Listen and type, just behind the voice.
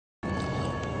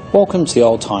Welcome to the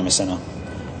Oldtimer Centre.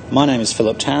 My name is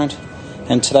Philip Tarrant,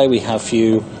 and today we have for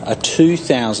you a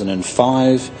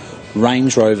 2005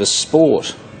 Range Rover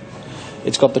Sport.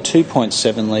 It's got the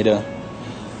 2.7 litre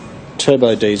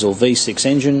turbo diesel V6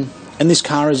 engine, and this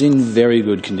car is in very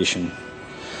good condition.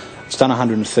 It's done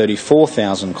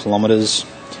 134,000 kilometres,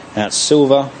 and it's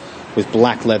silver with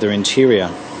black leather interior.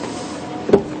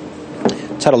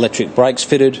 It's had electric brakes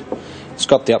fitted. It's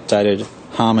got the updated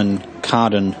Harman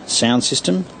Kardon sound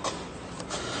system.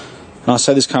 And I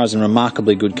say this car is in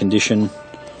remarkably good condition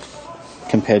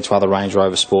compared to other Range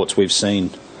Rover Sports we've seen.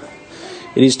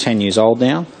 It is 10 years old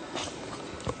now.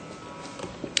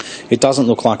 It doesn't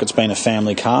look like it's been a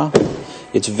family car.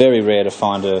 It's very rare to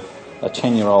find a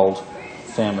 10-year-old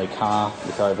family car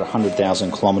with over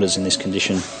 100,000 kilometres in this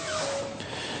condition.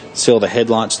 See, all the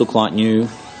headlights look like new.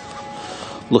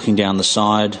 Looking down the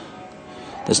side,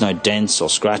 there's no dents or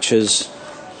scratches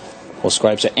or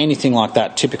scrapes or anything like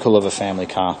that typical of a family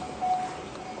car.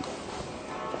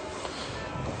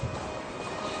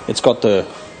 It's got the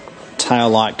tail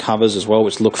light covers as well,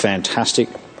 which look fantastic.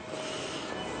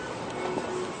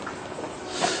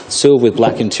 Silver with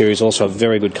black interior is also a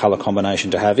very good colour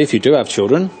combination to have if you do have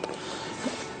children,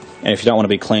 and if you don't want to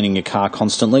be cleaning your car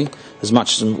constantly. As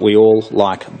much as we all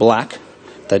like black,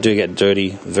 they do get dirty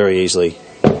very easily.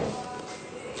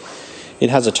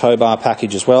 It has a tow bar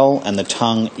package as well, and the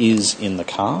tongue is in the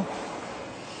car.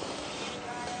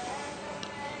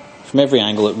 From every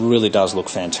angle, it really does look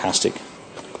fantastic.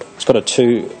 It's got a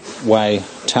two-way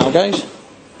tailgate,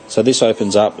 so this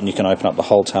opens up and you can open up the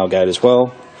whole tailgate as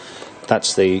well.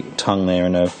 That's the tongue there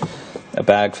in a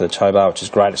bag for the tow bar, which is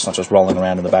great. It's not just rolling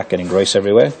around in the back getting grease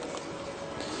everywhere.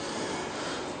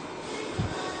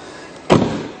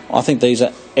 I think these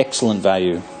are excellent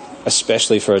value,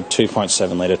 especially for a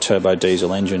 2.7 litre turbo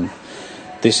diesel engine.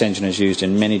 This engine is used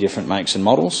in many different makes and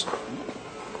models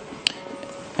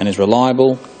and is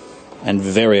reliable and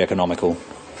very economical.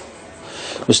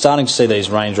 We're starting to see these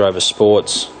Range Rover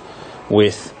Sports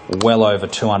with well over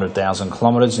 200,000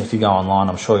 kilometres. If you go online,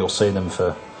 I'm sure you'll see them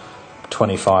for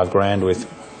 25 grand with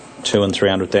 200,000 and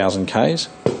 300,000 Ks.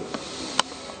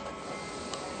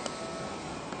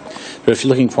 But if you're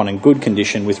looking for one in good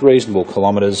condition with reasonable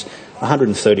kilometres,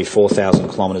 134,000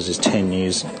 kilometres is 10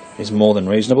 years, is more than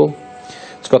reasonable.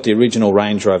 It's got the original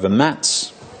Range Rover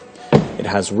mats. It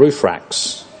has roof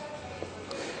racks.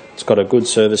 It's got a good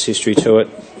service history to it.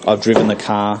 I've driven the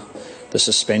car. The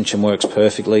suspension works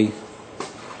perfectly.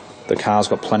 The car's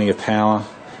got plenty of power.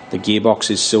 The gearbox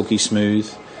is silky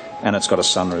smooth, and it's got a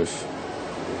sunroof.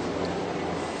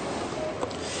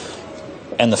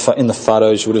 And in the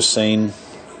photos you would have seen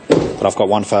that I've got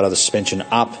one photo of the suspension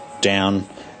up, down,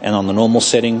 and on the normal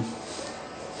setting,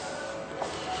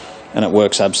 and it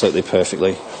works absolutely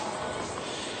perfectly.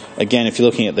 Again, if you're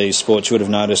looking at these Sports, you would have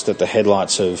noticed that the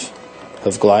headlights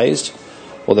have glazed,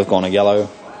 or they've gone a yellow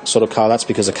sort of colour. That's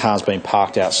because the car's been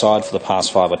parked outside for the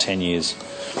past 5 or 10 years.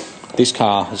 This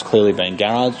car has clearly been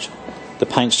garaged. The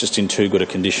paint's just in too good a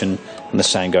condition, and the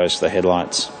same goes for the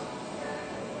headlights.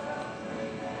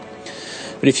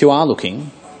 But if you are looking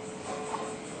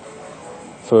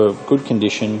for a good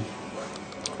condition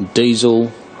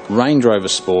diesel Range Rover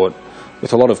Sport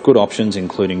with a lot of good options,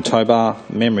 including tow bar,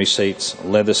 memory seats,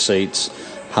 leather seats,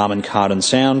 Harman Kardon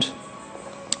sound,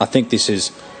 I think this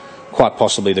is quite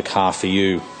possibly the car for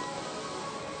you.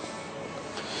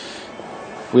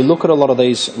 We look at a lot of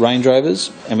these Range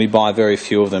Rovers and we buy very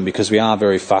few of them because we are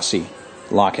very fussy,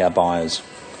 like our buyers.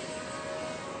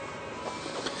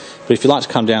 But if you'd like to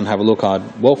come down and have a look,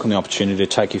 I'd welcome the opportunity to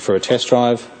take you for a test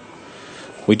drive.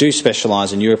 We do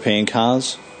specialise in European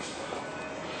cars.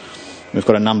 We've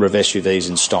got a number of SUVs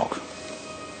in stock.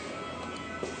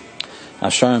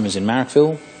 Our showroom is in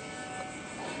Marrickville,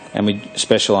 and we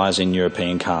specialise in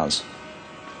European cars.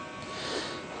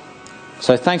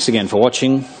 So thanks again for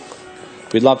watching.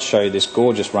 We'd love to show you this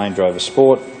gorgeous Range Rover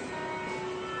Sport,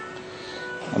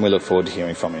 and we look forward to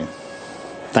hearing from you.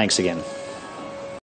 Thanks again.